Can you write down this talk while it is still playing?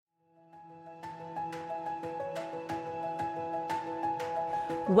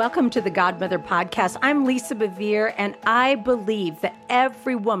Welcome to the Godmother Podcast. I'm Lisa Bevere, and I believe that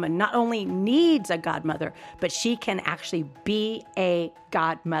every woman not only needs a godmother, but she can actually be a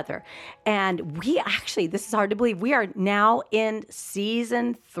godmother. And this is hard to believe, we are now in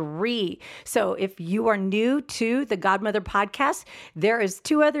season 3. So if you are new to the Godmother Podcast, there is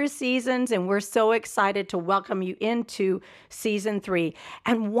 2 other seasons, and we're so excited to welcome you into season 3.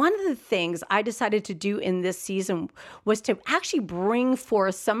 And one of the things I decided to do in this season was to actually bring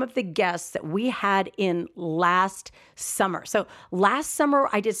forth some of the guests that we had in last summer. So last summer,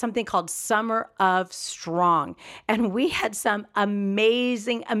 I did something called Summer of Strong, and we had some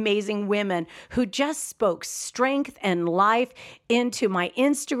amazing women who just spoke strength and life into my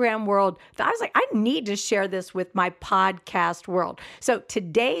Instagram world. I was like, I need to share this with my podcast world. So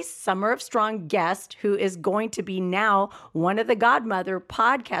today's Summer of Strong guest, who is going to be now one of the Godmother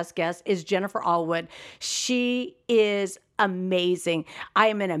podcast guests, is Jennifer Allwood. She is amazing. I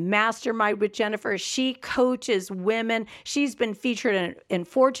am in a mastermind with Jennifer. She coaches women. She's been featured in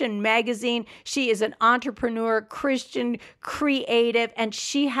Fortune magazine. She is an entrepreneur, Christian, creative, and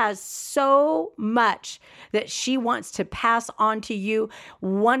she has so much that she wants to pass on to you.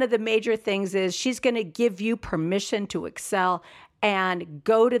 One of the major things is she's going to give you permission to excel and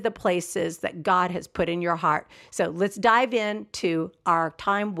go to the places that God has put in your heart. So let's dive into our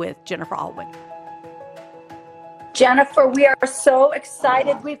time with Jennifer Allwood. Jennifer, we are so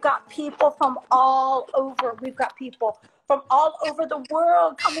excited. We've got people from all over. We've got people from all over the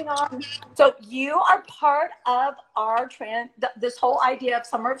world coming on. So you are part of our this whole idea of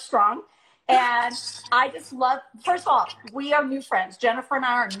Summer of Strong. And I just love, first of all, we are new friends. Jennifer and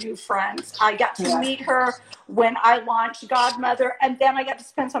I are new friends. I got to meet her when I launched Godmother, and then I got to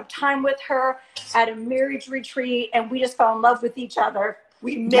spend some time with her at a marriage retreat, and we just fell in love with each other.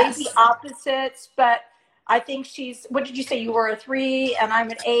 We may be opposites, but I think what did you say? You were a 3 and I'm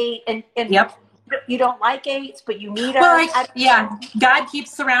an 8, and yep. You don't like 8s, but you need us. God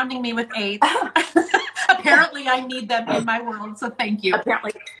keeps surrounding me with 8s. Apparently I need them in my world. So thank you.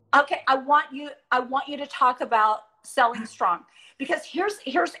 Apparently. Okay. I want you to talk about selling strong, because here's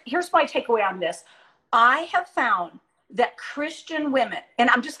my takeaway on this. I have found that Christian women, and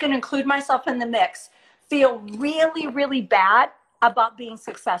I'm just going to include myself in the mix, feel really, really bad about being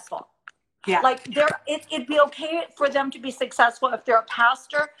successful. Yeah. Like it'd be okay for them to be successful if they're a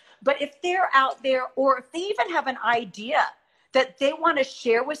pastor, but if they're out there, or if they even have an idea that they want to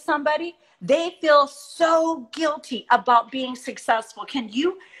share with somebody, they feel so guilty about being successful. Can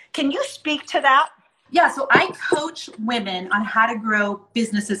you speak to that? Yeah, so I coach women on how to grow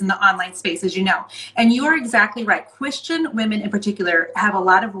businesses in the online space, as you know. And you are exactly right. Christian women in particular have a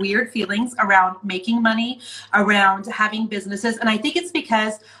lot of weird feelings around making money, around having businesses. And I think it's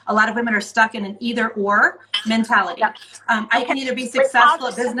because a lot of women are stuck in an either-or mentality. Yeah. I can either be successful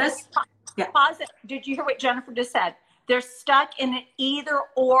at business. Pause it. Did you hear what Jennifer just said? They're stuck in an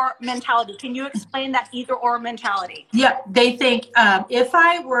either-or mentality. Can you explain that either-or mentality? Yeah, they think, if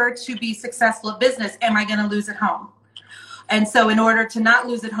I were to be successful at business, am I going to lose at home? And so in order to not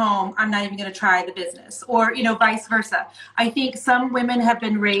lose at home, I'm not even going to try the business, or, vice versa. I think some women have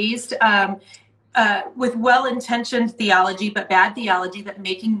been raised with well-intentioned theology, but bad theology, that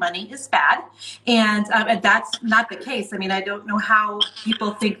making money is bad. And that's not the case. I mean, I don't know how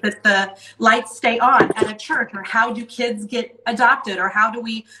people think that the lights stay on at a church, or how do kids get adopted, or how do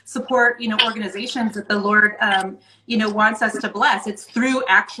we support, organizations that the Lord, wants us to bless. It's through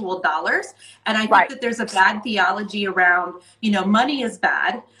actual dollars. And I think that there's a bad theology around, money is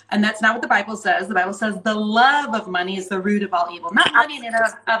bad. And that's not what the Bible says. The Bible says the love of money is the root of all evil. Not money in and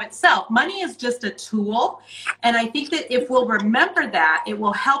of itself. Money is just a tool. And I think that if we'll remember that, it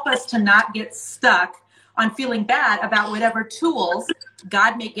will help us to not get stuck on feeling bad about whatever tools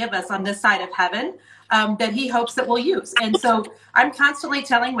God may give us on this side of heaven that he hopes that we'll use. And so I'm constantly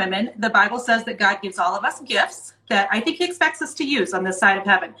telling women, the Bible says that God gives all of us gifts that I think he expects us to use on this side of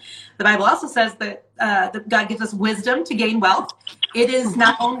heaven. The Bible also says that God gives us wisdom to gain wealth. It is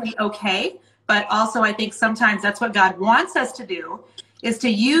not only okay, but also I think sometimes that's what God wants us to do, is to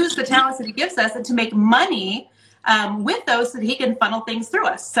use the talents that he gives us and to make money with those so that he can funnel things through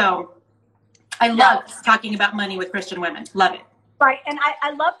us. So I love talking about money with Christian women. Love it. Right. And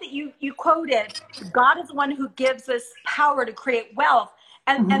I love that you quoted, God is the one who gives us power to create wealth.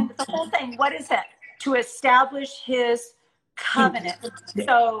 And the whole thing, what is it? To establish his covenant.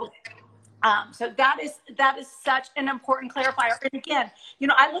 So that is such an important clarifier. And again,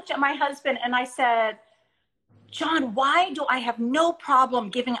 I looked at my husband and I said, John, why do I have no problem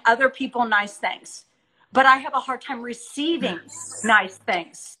giving other people nice things, but I have a hard time receiving nice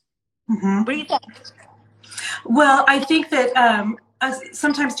things? What do you think? Well, I think that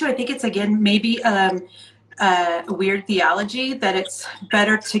sometimes too, I think it's, again, maybe a weird theology that it's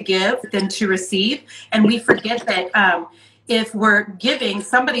better to give than to receive. And we forget that if we're giving,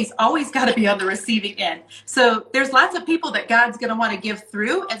 somebody's always got to be on the receiving end. So there's lots of people that God's going to want to give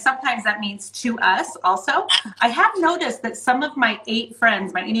through. And sometimes that means to us also. I have noticed that some of my 8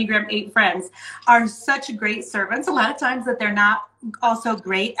 friends, my Enneagram 8 friends, are such great servants a lot of times that they're not also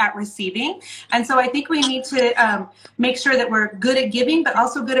great at receiving. And so I think we need to make sure that we're good at giving, but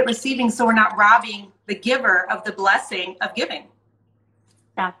also good at receiving, so we're not robbing the giver of the blessing of giving.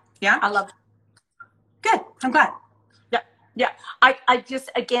 Yeah. Yeah. I love it. Good. I'm glad. Yeah. I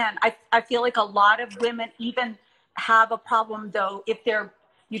just, again, I feel like a lot of women even have a problem, though, if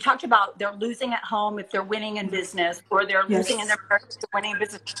you talked about they're losing at home, if they're winning in business, or they're losing in their marriage, they're winning in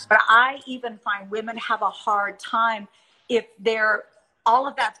business. But I even find women have a hard time if all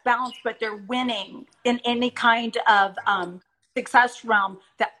of that's balanced, but they're winning in any kind of success realm,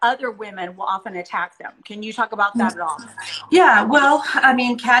 that other women will often attack them. Can you talk about that at all? Yeah, well, I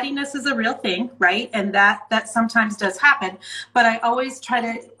mean, cattiness is a real thing, right? And that sometimes does happen. But I always try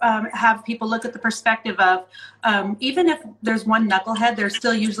to have people look at the perspective of, even if there's one knucklehead, there's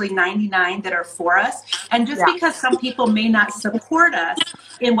still usually 99 that are for us. And just because some people may not support us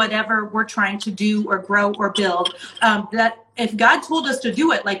in whatever we're trying to do or grow or build, that if God told us to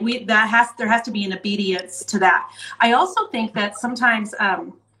do it, like there has to be an obedience to that. I also think that sometimes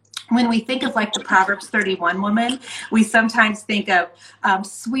when we think of like the Proverbs 31 woman, we sometimes think of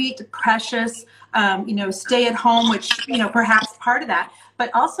sweet, precious, stay at home, which, perhaps part of that. But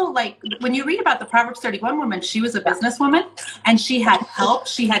also, like, when you read about the Proverbs 31 woman, she was a businesswoman, and she had help.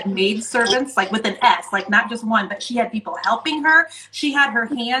 She had maidservants, like with an S, like not just one, but she had people helping her. She had her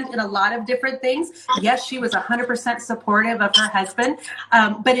hand in a lot of different things. Yes, she was 100% supportive of her husband.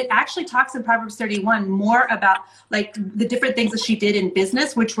 But it actually talks in Proverbs 31 more about like the different things that she did in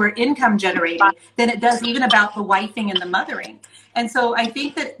business, which were income generating, than it does even about the wifing and the mothering. And so I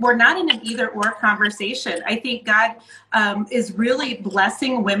think that we're not in an either or conversation. I think God is really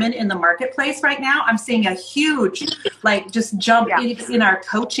blessing women in the marketplace right now. I'm seeing a huge, just jump in our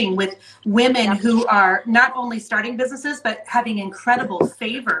coaching with women who are not only starting businesses, but having incredible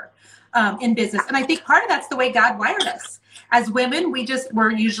favor in business. And I think part of that's the way God wired us. As women,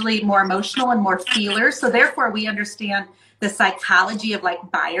 we're usually more emotional and more feelers. So therefore we understand the psychology of like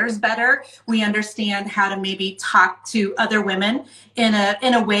buyers better. We understand how to maybe talk to other women in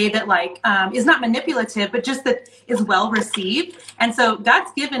a way that is not manipulative, but just that is well received. And so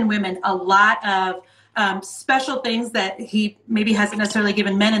God's given women a lot of special things that he maybe hasn't necessarily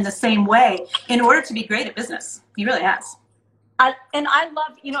given men in the same way in order to be great at business. He really has. And I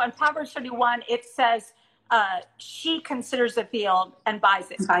love, in Proverbs 31, it says, she considers a field and buys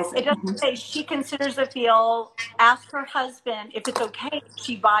it. It doesn't say she considers a field, ask her husband if it's okay if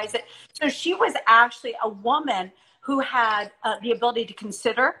she buys it. So she was actually a woman who had the ability to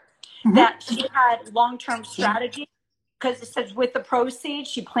consider, that she had long-term strategy, because it says with the proceeds,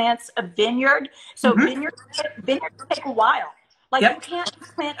 she plants a vineyard. So vineyards take a while. You can't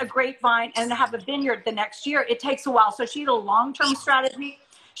plant a grapevine and have a vineyard the next year. It takes a while. So she had a long-term strategy.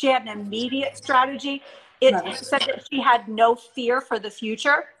 She had an immediate strategy. It said that she had no fear for the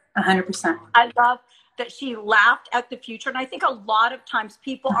future. 100%. I love that she laughed at the future. And I think a lot of times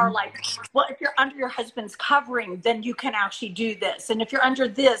people are like, well, if you're under your husband's covering, then you can actually do this. And if you're under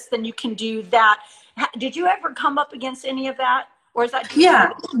this, then you can do that. Did you ever come up against any of that? Or is that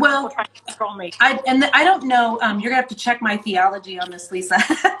just well, trying to control me? I don't know. You're going to have to check my theology on this, Lisa.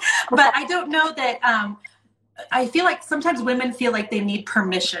 But I don't know that I feel like sometimes women feel like they need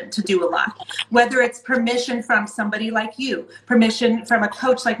permission to do a lot, whether it's permission from somebody like you, permission from a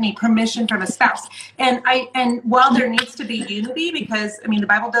coach like me, permission from a spouse. And while there needs to be unity, because the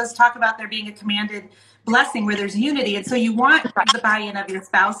Bible does talk about there being a commanded blessing where there's unity. And so you want the buy-in of your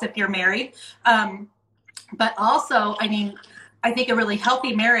spouse if you're married. But also, I think a really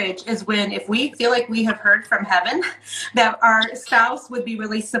healthy marriage is if we feel like we have heard from heaven, that our spouse would be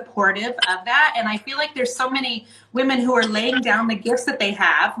really supportive of that. And I feel like there's so many women who are laying down the gifts that they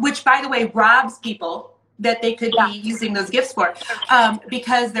have, which, by the way, robs people that they could be using those gifts for,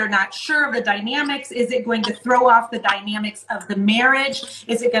 because they're not sure of the dynamics. Is it going to throw off the dynamics of the marriage?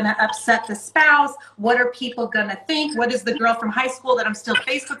 Is it going to upset the spouse? What are people going to think? What is the girl from high school that I'm still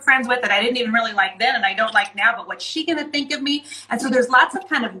Facebook friends with that I didn't even really like then and I don't like now, but what's she going to think of me? And so there's lots of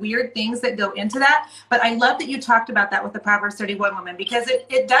kind of weird things that go into that. But I love that you talked about that with the Proverbs 31 woman, because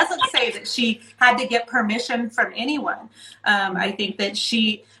it doesn't say that she had to get permission from anyone. I think that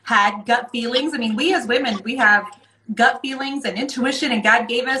she had gut feelings. We as women, we have gut feelings and intuition, and God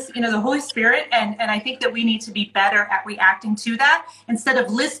gave us, the Holy Spirit. And I think that we need to be better at reacting to that instead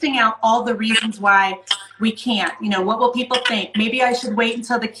of listing out all the reasons why we can't. What will people think? Maybe I should wait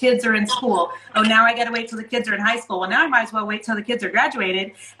until the kids are in school. Oh, now I got to wait till the kids are in high school. Well, now I might as well wait till the kids are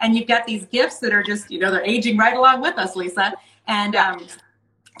graduated. And you've got these gifts that are just, they're aging right along with us, Lisa. And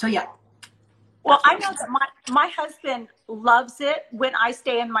so, yeah. Well, I know that my husband loves it when I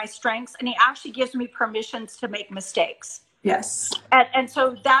stay in my strengths, and he actually gives me permissions to make mistakes. Yes. And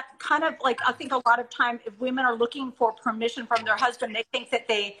so that kind of like, I think a lot of time if women are looking for permission from their husband, they think that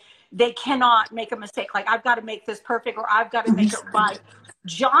they cannot make a mistake. Like, I've got to make this perfect, or I've got to make it right.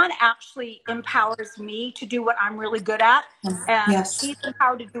 John actually empowers me to do what I'm really good at. And he's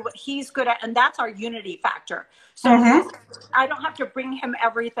empowered to do what he's good at. And that's our unity factor. So I don't have to bring him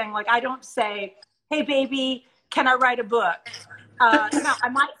everything. Like, I don't say, hey, baby, can I write a book? No, I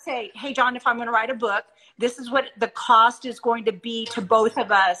might say, hey, John, if I'm going to write a book, this is what the cost is going to be to both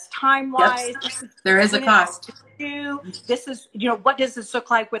of us, time-wise. Yep. There is a cost. This is, what does this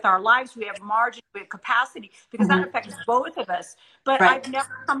look like with our lives? We have margin, we have capacity, because that affects both of us. But I've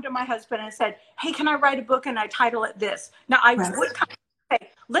never come to my husband and said, hey, can I write a book and I title it this? Now, I would kind of say,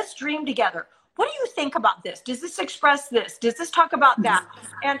 let's dream together. What do you think about this? Does this express this? Does this talk about that?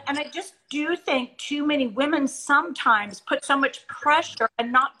 And I just do think too many women sometimes put so much pressure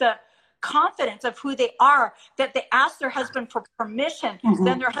and not the confidence of who they are that they ask their husband for permission.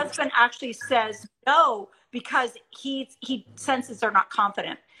 Then their husband actually says no because he senses they're not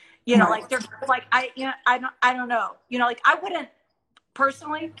confident. Like they're like, I don't know. Like, I wouldn't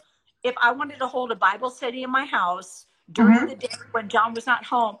personally, if I wanted to hold a Bible study in my house during the day when John was not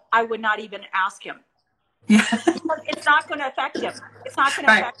home, I would not even ask him. It's not going to affect him. It's not going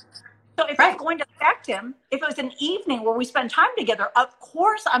to affect him. So if it's going to affect him, if it was an evening where we spend time together, of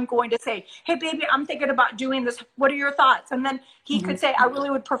course I'm going to say, hey, baby, I'm thinking about doing this. What are your thoughts? And then he could say, I really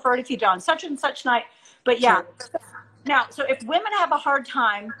would prefer it if you done such and such night. But now, so if women have a hard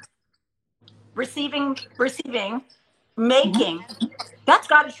time receiving, making, that's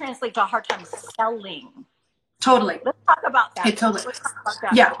got to translate to a hard time selling. Totally. Let's talk about that. Totally.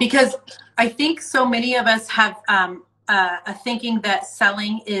 Yeah, because I think so many of us have a thinking that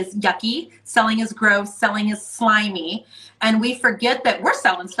selling is yucky, selling is gross, selling is slimy, and we forget that we're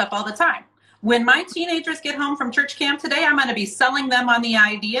selling stuff all the time. When my teenagers get home from church camp today, I'm going to be selling them on the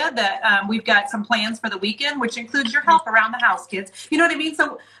idea that we've got some plans for the weekend, which includes your help around the house, kids. You know what I mean?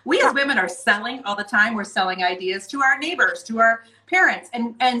 So we as women are selling all the time. We're selling ideas to our neighbors, to our parents.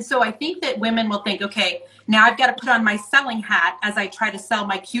 And so I think that women will think, okay, now I've got to put on my selling hat as I try to sell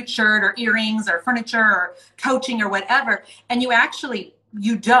my cute shirt or earrings or furniture or coaching or whatever. And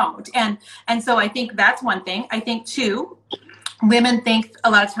you don't. And so I think that's one thing. I think too, women think a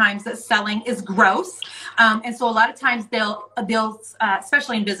lot of times that selling is gross. And so a lot of times they'll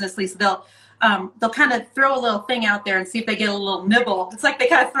especially in business, Lisa, they'll kind of throw a little thing out there and see if they get a little nibble. It's like they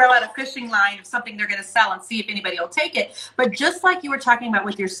kind of throw out a fishing line of something they're going to sell and see if anybody will take it. But just like you were talking about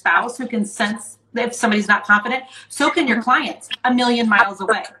with your spouse who can sense if somebody's not confident, so can your clients a million miles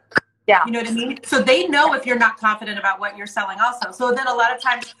away. Yeah. You know what I mean? So they know if you're not confident about what you're selling also. So then a lot of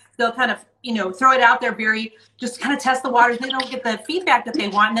times they'll kind of, throw it out there just kind of test the waters. They don't get the feedback that they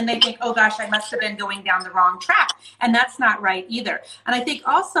want. And then they think, oh gosh, I must have been going down the wrong track. And that's not right either. And I think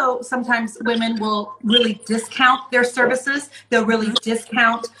also sometimes women will really discount their services. They'll really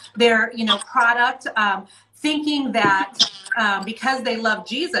discount their, product, thinking that because they love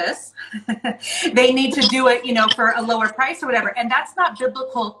Jesus, they need to do it, for a lower price or whatever. And that's not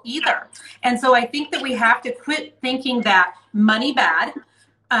biblical either. And so I think that we have to quit thinking that money bad,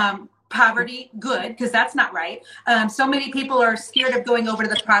 poverty good, because that's not right. So many people are scared of going over to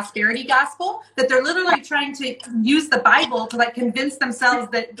the prosperity gospel that they're literally trying to use the Bible to convince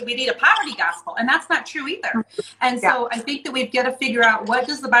themselves that we need a poverty gospel. And that's not true either. And so I think that we've got to figure out, what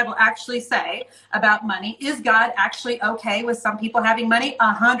does the Bible actually say about money? Is God actually okay with some people having money?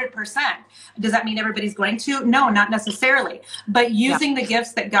 100%. Does that mean everybody's going to? No, not necessarily. But using the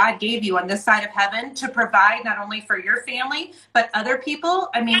gifts that God gave you on this side of heaven to provide not only for your family, but other people,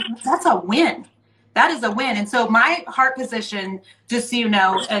 I mean, that's a win. That is a win. And so my heart position, just so you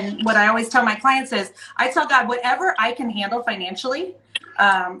know, and what I always tell my clients is, I tell God, whatever I can handle financially,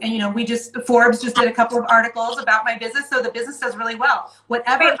 Forbes just did a couple of articles about my business, so the business does really well.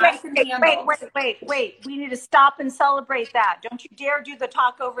 Whatever I can handle. Wait. We need to stop and celebrate that. Don't you dare do the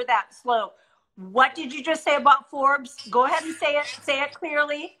talk over that slow. What did you just say about Forbes? Go ahead and say it. Say it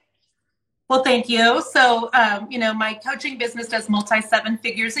clearly. Well, thank you. So, my coaching business does multi-7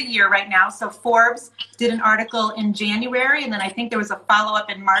 figures a year right now. So Forbes did an article in January, and then I think there was a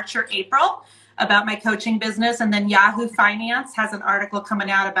follow-up in March or April about my coaching business. And then Yahoo Finance has an article coming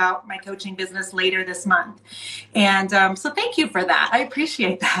out about my coaching business later this month. And so thank you for that. I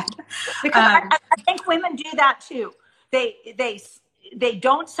appreciate that. Because I think women do that too. They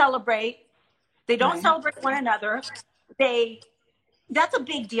don't celebrate. They don't celebrate one another. That's a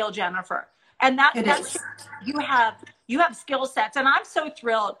big deal, Jennifer. And that's you have skill sets. And I'm so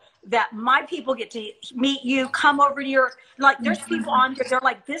thrilled that my people get to meet you, come over to your, like, there's people on here, they're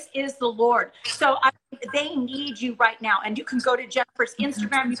like, this is the Lord. So they need you right now. And you can go to Jennifer's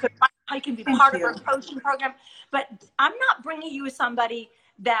Instagram. You can find how you can be part of her coaching program. But I'm not bringing you somebody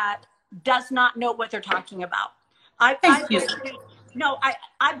that does not know what they're talking about. I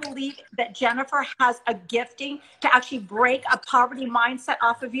believe that Jennifer has a gifting to actually break a poverty mindset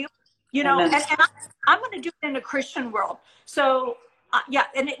off of you, you know, and I'm going to do it in a Christian world. So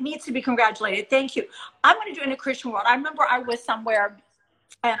and it needs to be congratulated. Thank you. I'm going to do it in a Christian world. I remember I was somewhere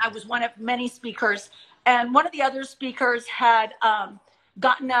and I was one of many speakers, and one of the other speakers had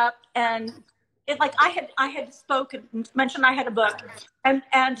gotten up and I had spoken, mentioned I had a book, and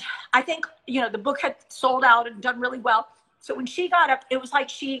I think, you know, the book had sold out and done really well. So when she got up, it was like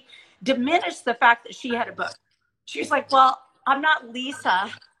she diminished the fact that she had a book. She's like, well, I'm not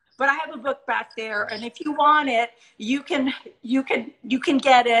Lisa, but I have a book back there, and if you want it, you can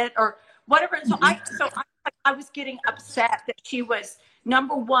get it or whatever. So I was getting upset that she was,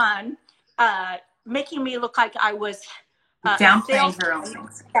 number one, making me look like I was downplaying her own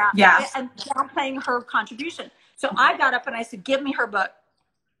things. And downplaying her contribution. So I got up and I said, give me her book.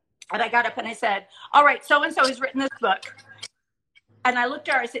 And I got up and I said, all right, so-and-so has written this book. And I looked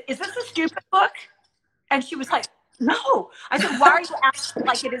at her, I said, is this a stupid book? And she was like, no. I said, why are you acting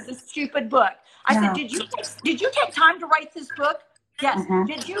like it is a stupid book? I said, did you take time to write this book? Yes.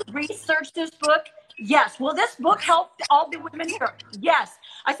 Did you research this book? Yes. Will this book help all the women here? Yes.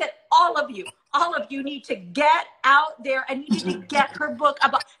 I said, all of you need to get out there and you need to get her book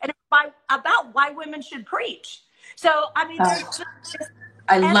about why women should preach. So, I mean,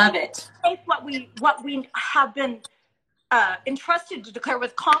 I love it. What we have been entrusted to declare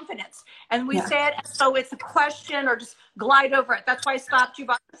with confidence, and we say it as though it's a question or just glide over it. That's why I stopped you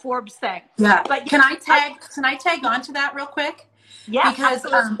about the Forbes thing. Yeah, but can I tag on to that real quick? Yeah, because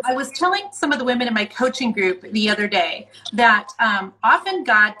I was telling some of the women in my coaching group the other day that often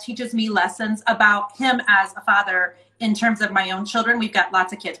God teaches me lessons about Him as a father. In terms of my own children, we've got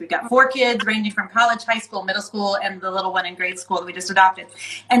lots of kids. We've got 4 kids ranging from college, high school, middle school, and the little one in grade school that we just adopted.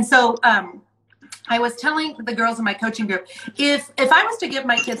 And so I was telling the girls in my coaching group, if I was to give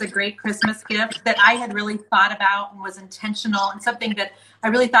my kids a great Christmas gift that I had really thought about and was intentional and something that I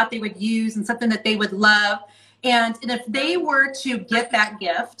really thought they would use and something that they would love, and if they were to get that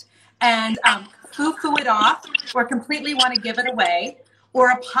gift and foo-foo it off or completely want to give it away,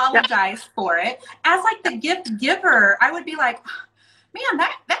 or apologize for it, as like the gift giver, I would be like, man,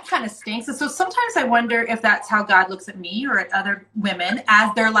 that kind of stinks. And so sometimes I wonder if that's how God looks at me or at other women, as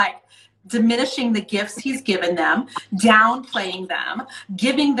they're like diminishing the gifts He's given them, downplaying them,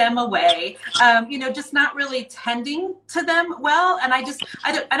 giving them away, just not really tending to them well. And I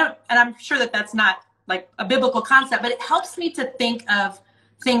don't, and I'm sure that that's not like a biblical concept, but it helps me to think of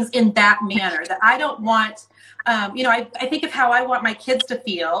things in that manner, that I don't want, I think of how I want my kids to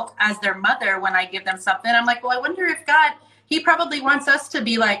feel as their mother when I give them something. I'm like, well, I wonder if God, He probably wants us to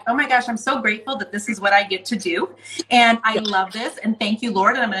be like, oh my gosh, I'm so grateful that this is what I get to do. And I love this. And thank you,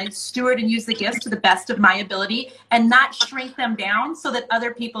 Lord. And I'm going to steward and use the gifts to the best of my ability and not shrink them down so that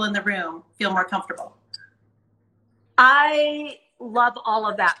other people in the room feel more comfortable. I love all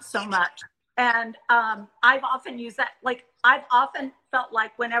of that so much. And I've often used that. Like, I've often felt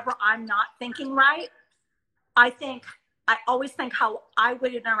like whenever I'm not thinking right, I always think how I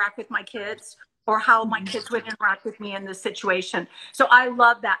would interact with my kids or how my kids would interact with me in this situation. So I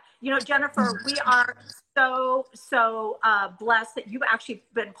love that. You know, Jennifer, we are so blessed that you've actually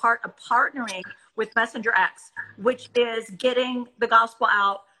been part of partnering with Messenger X, which is getting the gospel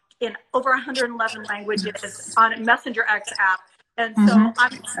out in over 111 languages on a Messenger X app. And so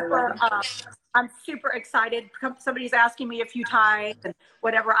I'm super excited. Somebody's asking me a few times and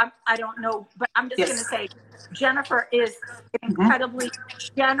whatever. I don't know, but I'm just going to say Jennifer is an incredibly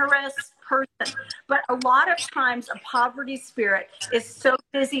generous person. But a lot of times a poverty spirit is so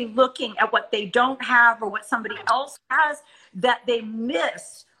busy looking at what they don't have or what somebody else has that they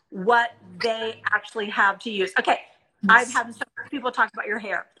miss what they actually have to use. Okay. I've had some people talk about your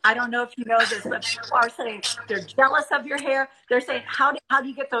hair. I don't know if you know this, but people are saying they're jealous of your hair. They're saying, how do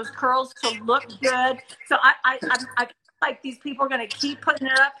you get those curls to look good? So I feel like these people are going to keep putting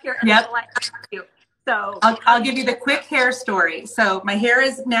it up here until I ask you. So I'll give you the quick hair story. So my hair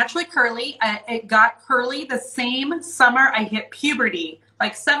is naturally curly. It got curly the same summer I hit puberty,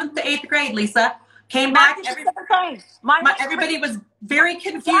 like 7th to 8th grade, Lisa. Came back. Everybody was very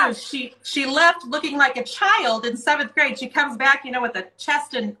confused. She left looking like a child in 7th grade. She comes back, with a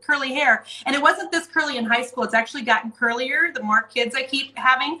chest and curly hair. And it wasn't this curly in high school. It's actually gotten curlier the more kids I keep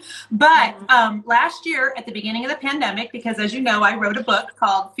having. But last year at the beginning of the pandemic, because as you know, I wrote a book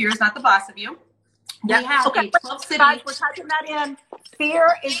called Fear is Not the Boss of You. We have a 12 city. Guys, we're typing that in. Fear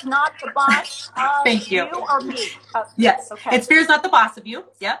is not the boss of Thank you. You or me. Yes. Okay. It's Fear is Not the Boss of You.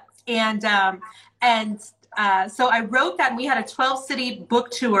 Yep. So I wrote that, and we had a 12-city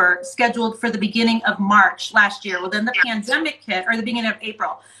book tour scheduled for the beginning of March last year. Well, then the pandemic hit, or the beginning of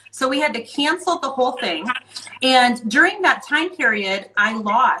April. So we had to cancel the whole thing. And during that time period, I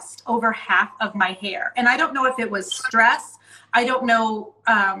lost over half of my hair. And I don't know if it was stress. I don't know,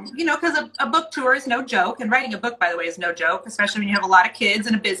 because a book tour is no joke. And writing a book, by the way, is no joke, especially when you have a lot of kids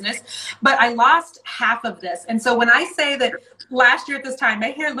and a business. But I lost half of this. And so when I say that last year at this time,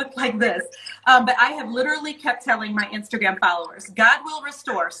 my hair looked like this, but I have literally kept telling my Instagram followers, God will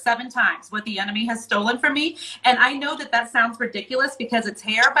restore 7 times what the enemy has stolen from me. And I know that sounds ridiculous because it's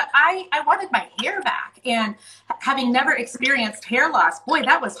hair, but I wanted my hair back. And having never experienced hair loss, boy,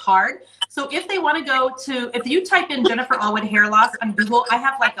 that was hard. So if they want to if you type in Jennifer Allwood hair loss on Google, I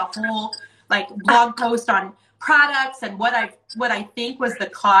have like a whole blog post on products and what I think was the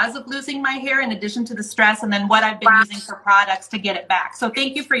cause of losing my hair, in addition to the stress, and then what I've been using for products to get it back. So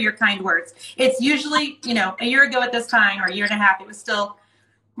thank you for your kind words. It's usually, a year ago at this time, or a year and a half, it was still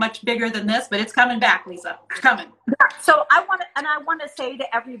much bigger than this, but it's coming back, Lisa. It's coming. So I want to say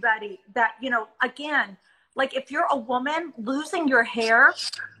to everybody that, again, like if you're a woman, losing your hair,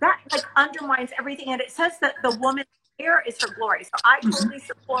 that undermines everything. And it says that the woman's hair is her glory. So I totally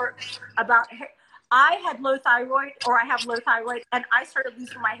support about hair. I had low thyroid, or I have low thyroid, and I started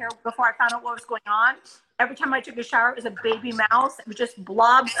losing my hair before I found out what was going on. Every time I took a shower, it was a baby mouse. It was just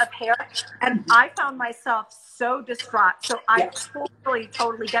blobs of hair. And I found myself so distraught. So I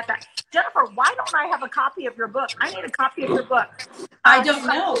totally get that. Jennifer, why don't I have a copy of your book? I need a copy of your book. I don't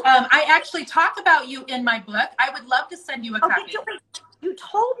know. I actually talk about you in my book. I would love to send you a copy. You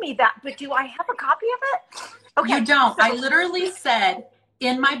told me that, but do I have a copy of it? Okay. You don't. I literally said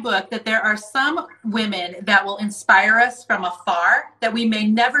in my book that there are some women that will inspire us from afar that we may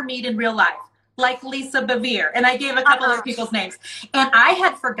never meet in real life, like Lisa Bevere. And I gave a couple of people's names. And I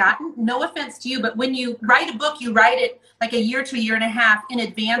had forgotten, no offense to you, but when you write a book, you write it like a year to a year and a half in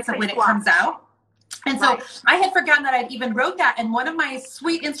advance of when it comes out. And so I had forgotten that I'd even wrote that. And one of my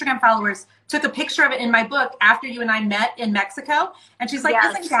sweet Instagram followers took a picture of it in my book after you and I met in Mexico. And she's like,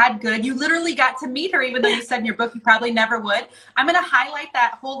 isn't God good? You literally got to meet her, even though you said in your book you probably never would. I'm going to highlight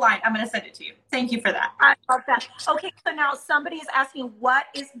that whole line. I'm going to send it to you. Thank you for that. I love that. Okay, so now somebody is asking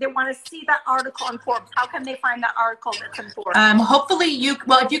they want to see that article on Forbes. How can they find that article that's in Forbes? Hopefully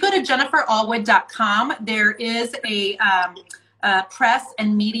if you go to jenniferallwood.com, there is a press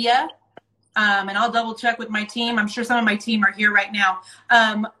and media. And I'll double check with my team. I'm sure some of my team are here right now.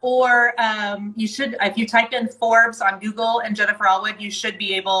 You should, if you type in Forbes on Google and Jennifer Allwood, you should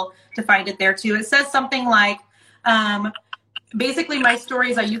be able to find it there too. It says something like, basically my story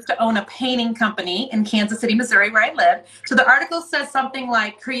is I used to own a painting company in Kansas City, Missouri, where I live. So the article says something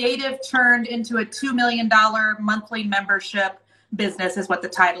like creative turned into a $2 million monthly membership business is what the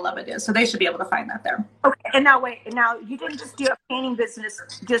title of it is. So they should be able to find that there. Okay. And now you didn't just do a painting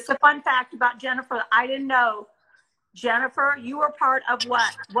business. Just a fun fact about Jennifer that I didn't know. Jennifer, you were part of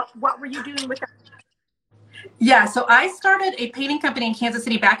what? What were you doing with that? Yeah, so I started a painting company in Kansas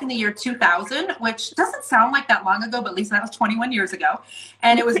City back in the year 2000, which doesn't sound like that long ago, but Lisa, that was 21 years ago.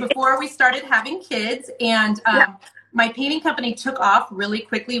 And it was before we started having kids. And my painting company took off really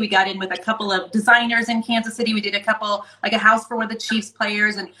quickly. We got in with a couple of designers in Kansas City. We did a couple, like a house for one of the Chiefs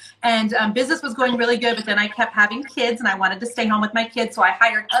players, and business was going really good. But then I kept having kids, and I wanted to stay home with my kids, so I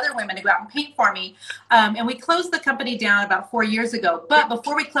hired other women to go out and paint for me. And we closed the company down about 4 years ago. But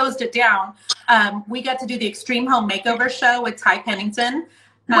before we closed it down, we got to do the Extreme Home Makeover show with Ty Pennington.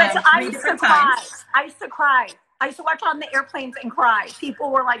 Which I used to cry. I used to cry. I used to watch on the airplanes and cry.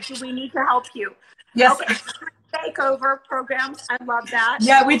 People were like, "Do we need to help you?" Yes. Okay. Makeover programs. I love that.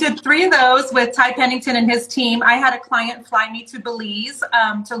 Yeah, we did 3 of those with Ty Pennington and his team. I had a client fly me to Belize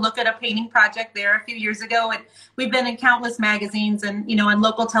to look at a painting project there a few years ago. And we've been in countless magazines and, on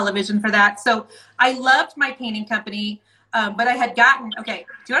local television for that. So I loved my painting company, but I had gotten, do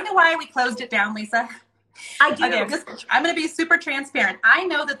you want to know why we closed it down, Lisa? I do. Okay, I'm going to be super transparent. I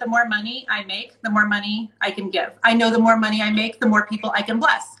know that the more money I make, the more money I can give. I know the more money I make, the more people I can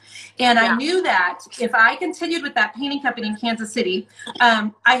bless. And I knew that if I continued with that painting company in Kansas City,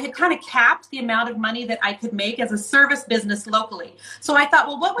 I had kind of capped the amount of money that I could make as a service business locally. So I thought,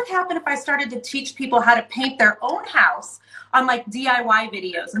 well, what would happen if I started to teach people how to paint their own house on like DIY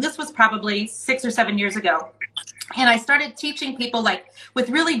videos? And this was probably 6 or 7 years ago. And I started teaching people like with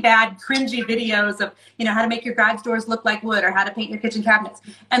really bad, cringy videos of, you know, how to make your garage doors look like wood or how to paint your kitchen cabinets.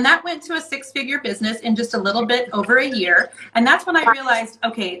 And that went to a 6-figure business in just a little bit over a year. And that's when I realized,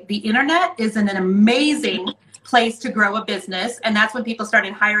 okay, the internet is an amazing place to grow a business. And that's when people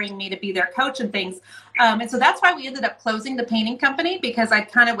started hiring me to be their coach and things. And so that's why we ended up closing the painting company, because I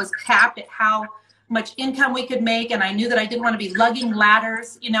kind of was capped at how much income we could make. And I knew that I didn't want to be lugging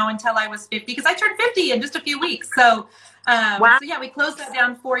ladders, you know, until I was 50, because I turned 50 in just a few weeks. So, so yeah, we closed that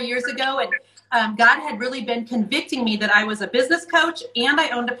down 4 years ago. And God had really been convicting me that I was a business coach and I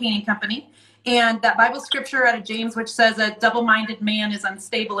owned a painting company. And that Bible scripture out of James, which says a double-minded man is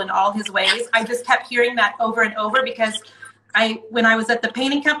unstable in all his ways. I just kept hearing that over and over, because when I was at the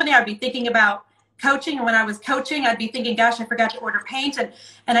painting company, I'd be thinking about coaching. And when I was coaching, I'd be thinking, gosh, I forgot to order paint.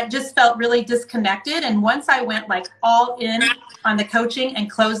 And it just felt really disconnected. And once I went like all in on the coaching and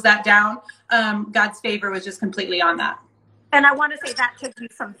closed that down, God's favor was just completely on that. And I want to say that took you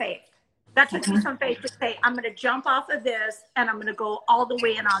some faith. That took you some faith to say, I'm going to jump off of this and I'm going to go all the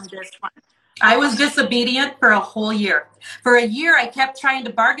way in on this one. I was disobedient for a whole year. For a year, I kept trying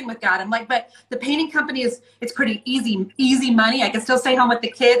to bargain with God. I'm like, but the painting company it's pretty easy money. I can still stay home with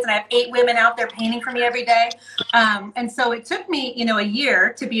the kids, and I have 8 women out there painting for me every day. And so it took me, you know, a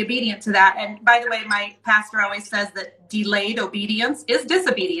year to be obedient to that. And by the way, my pastor always says that delayed obedience is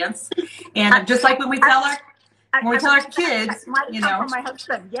disobedience. And just like when we tell our kids, you know, my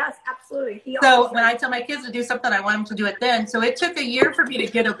husband. Yes, absolutely. So when I tell my kids to do something, I want them to do it then. So it took a year for me to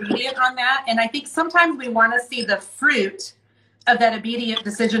get obedient on that. And I think sometimes we want to see the fruit of that obedient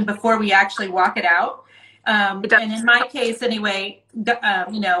decision before we actually walk it out. And in my case, anyway,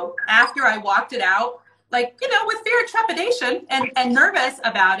 you know, after I walked it out, like, you know, with fear and trepidation and nervous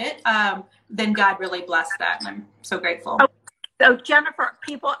about it, then God really blessed that. And I'm so grateful. So Jennifer,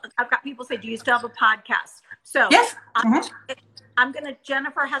 I've got people say, do you still have a podcast? So yes.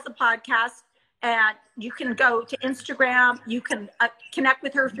 Jennifer has a podcast, and you can go to Instagram. You can connect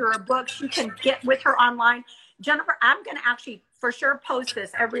with her through her books. You can get with her online. Jennifer, I'm going to actually for sure post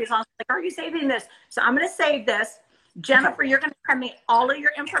this. Everybody's like, are you saving this? So I'm going to save this. Jennifer, you're going to send me all of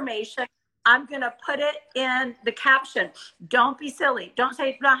your information. I'm going to put it in the caption. Don't be silly. Don't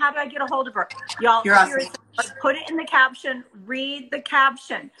say, no, how do I get a hold of her? Y'all, seriously, put it in the caption. Read the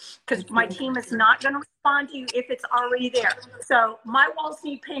caption, because my team is not going to respond to you if it's already there. So my walls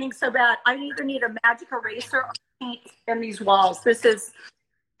need painting so bad. I either need a magic eraser or paint in these walls. This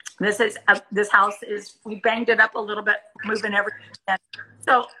house is, we banged it up a little bit, moving everything in.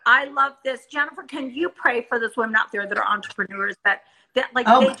 So I love this. Jennifer, can you pray for those women out there that are entrepreneurs that like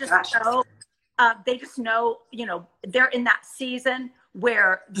they just know, you know, they're in that season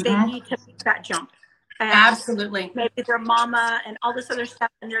where they need to make that jump. And absolutely. Maybe their mama and all this other stuff,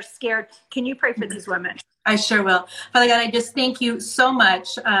 and they're scared. Can you pray for these women? I sure will. Father God, I just thank you so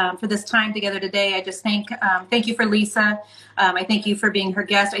much for this time together today. I just thank you for Lisa. I thank you for being her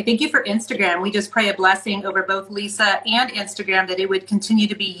guest. I thank you for Instagram. We just pray a blessing over both Lisa and Instagram, that it would continue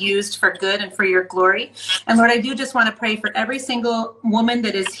to be used for good and for your glory. And Lord, I do just want to pray for every single woman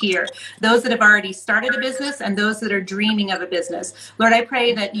that is here, those that have already started a business and those that are dreaming of a business. Lord, I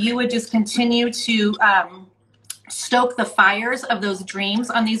pray that you would just continue to stoke the fires of those dreams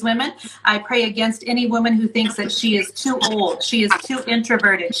on these women. I pray against any woman who thinks that she is too old, she is too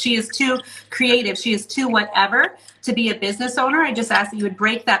introverted, she is too creative, she is too whatever to be a business owner. I just ask that you would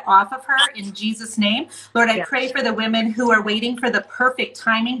break that off of her in Jesus' name. Lord, I pray for the women who are waiting for the perfect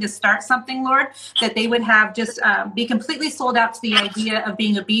timing to start something, Lord, that they would have just be completely sold out to the idea of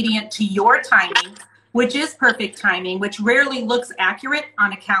being obedient to your timing, which is perfect timing, which rarely looks accurate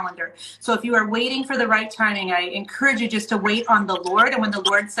on a calendar. So if you are waiting for the right timing, I encourage you just to wait on the Lord. And when the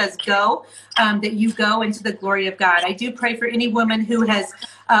Lord says go, that you go into the glory of God. I do pray for any woman who has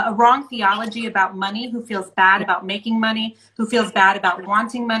a wrong theology about money, who feels bad about making money, who feels bad about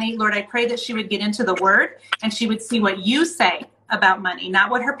wanting money. Lord, I pray that she would get into the word and she would see what you say about money,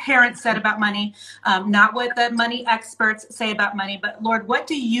 not what her parents said about money, not what the money experts say about money, but Lord, what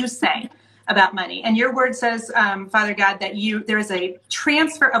do you say about money? And your word says, Father God, that there is a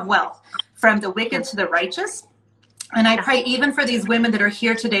transfer of wealth from the wicked to the righteous. And I pray even for these women that are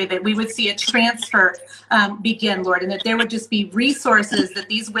here today that we would see a transfer begin, Lord, and that there would just be resources that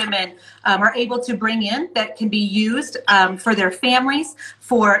these women are able to bring in that can be used for their families,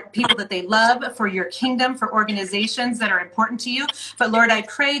 for people that they love, for your kingdom, for organizations that are important to you. But Lord, I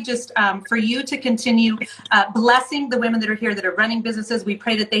pray just for you to continue blessing the women that are here that are running businesses. We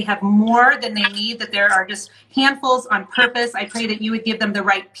pray that they have more than they need, that there are just handfuls on purpose. I pray that you would give them the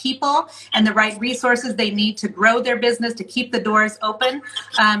right people and the right resources they need to grow their business, to keep the doors open.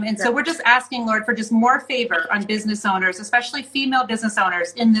 And so we're just asking, Lord, for just more favor on business owners, especially female business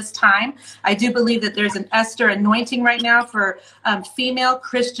owners in this time. I do believe that there's an Esther anointing right now for female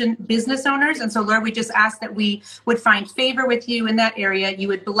Christian business owners. And so, Lord, we just ask that we would find favor with you in that area. You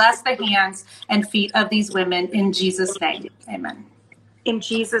would bless the hands and feet of these women in Jesus' name. Amen. In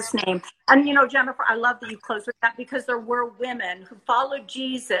Jesus' name. And, you know, Jennifer, I love that you closed with that, because there were women who followed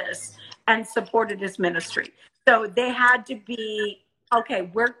Jesus and supported his ministry. So they had to be, okay,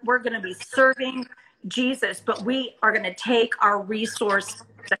 we're going to be serving Jesus, but we are going to take our resource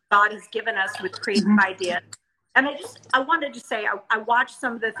that God has given us with creative ideas. And I wanted to say, I watched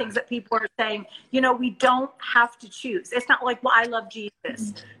some of the things that people are saying, you know, we don't have to choose. It's not like, well, I love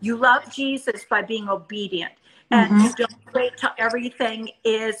Jesus. You love Jesus by being obedient. And you don't wait till everything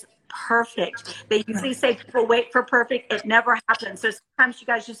is perfect. They usually say people wait for perfect. It never happens. So sometimes you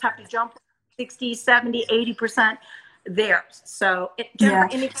guys just have to jump 60, 70, 80% there. So, Jennifer,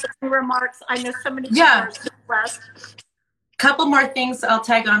 any closing remarks? I know so many people are so blessed. Couple more things I'll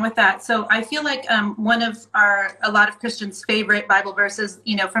tag on with that. So I feel like one of a lot of Christians' favorite Bible verses,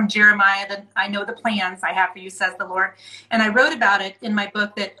 you know, from Jeremiah, that I know the plans I have for you, says the Lord. And I wrote about it in my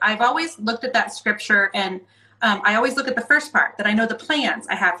book that I've always looked at that scripture, and I always look at the first part, that I know the plans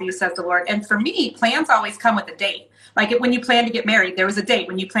I have for you, says the Lord. And for me, plans always come with a date. Like when you plan to get married, there was a date.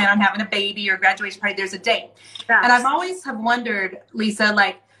 When you plan on having a baby or graduation party, there's a date. Yes. And I've always have wondered, Lisa,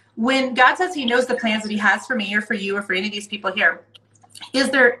 like when God says he knows the plans that he has for me or for you or for any of these people here, is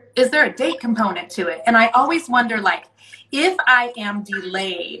there a date component to it? And I always wonder, like, if I am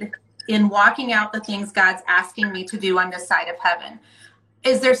delayed in walking out the things God's asking me to do on this side of heaven,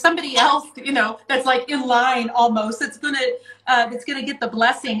 is there somebody else, you know, that's like in line almost, that's gonna get the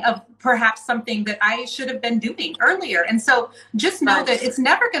blessing of perhaps something that I should have been doing earlier? And so just know that it's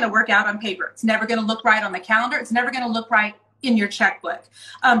never going to work out on paper. It's never going to look right on the calendar. It's never going to look right in your checkbook.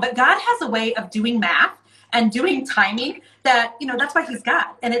 But God has a way of doing math and doing timing that, you know, that's why he's God.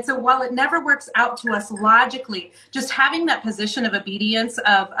 And it's while it never works out to us logically, just having that position of obedience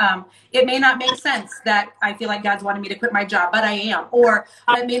of, it may not make sense that I feel like God's wanting me to quit my job, but I am. Or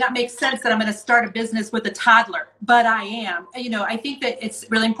it may not make sense that I'm going to start a business with a toddler, but I am. You know, I think that it's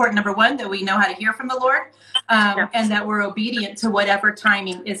really important, number one, that we know how to hear from the Lord, and that we're obedient to whatever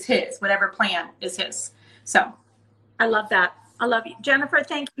timing is his, whatever plan is his. So I love that. I love you. Jennifer,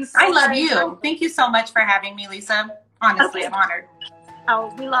 thank you so much. I love much. you. Thank you so much for having me, Lisa. Honestly, I'm honored.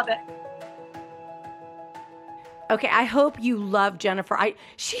 Oh, we love it. Okay, I hope you love Jennifer.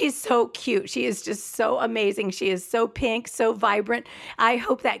 She's so cute. She is just so amazing. She is so pink, so vibrant. I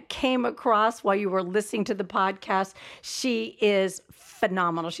hope that came across while you were listening to the podcast. She is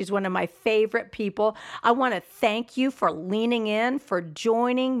phenomenal. She's one of my favorite people. I want to thank you for leaning in, for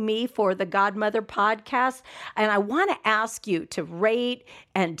joining me for the Godmother podcast. And I want to ask you to rate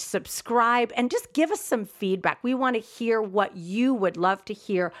and subscribe and just give us some feedback. We want to hear what you would love to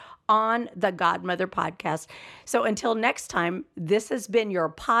hear on the Godmother podcast. So until next time, this has been your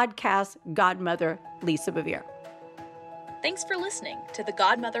podcast Godmother, Lisa Bevere. Thanks for listening to the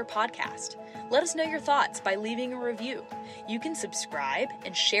Godmother podcast. Let us know your thoughts by leaving a review. You can subscribe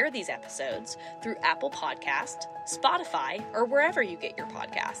and share these episodes through Apple Podcasts, Spotify, or wherever you get your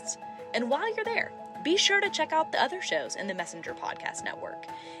podcasts. And while you're there, be sure to check out the other shows in the Messenger Podcast Network,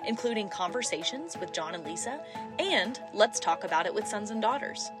 including Conversations with John and Lisa and Let's Talk About It with Sons and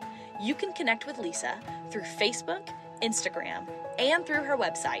Daughters. You can connect with Lisa through Facebook, Instagram, and through her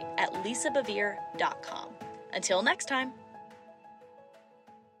website at lisabevere.com. Until next time.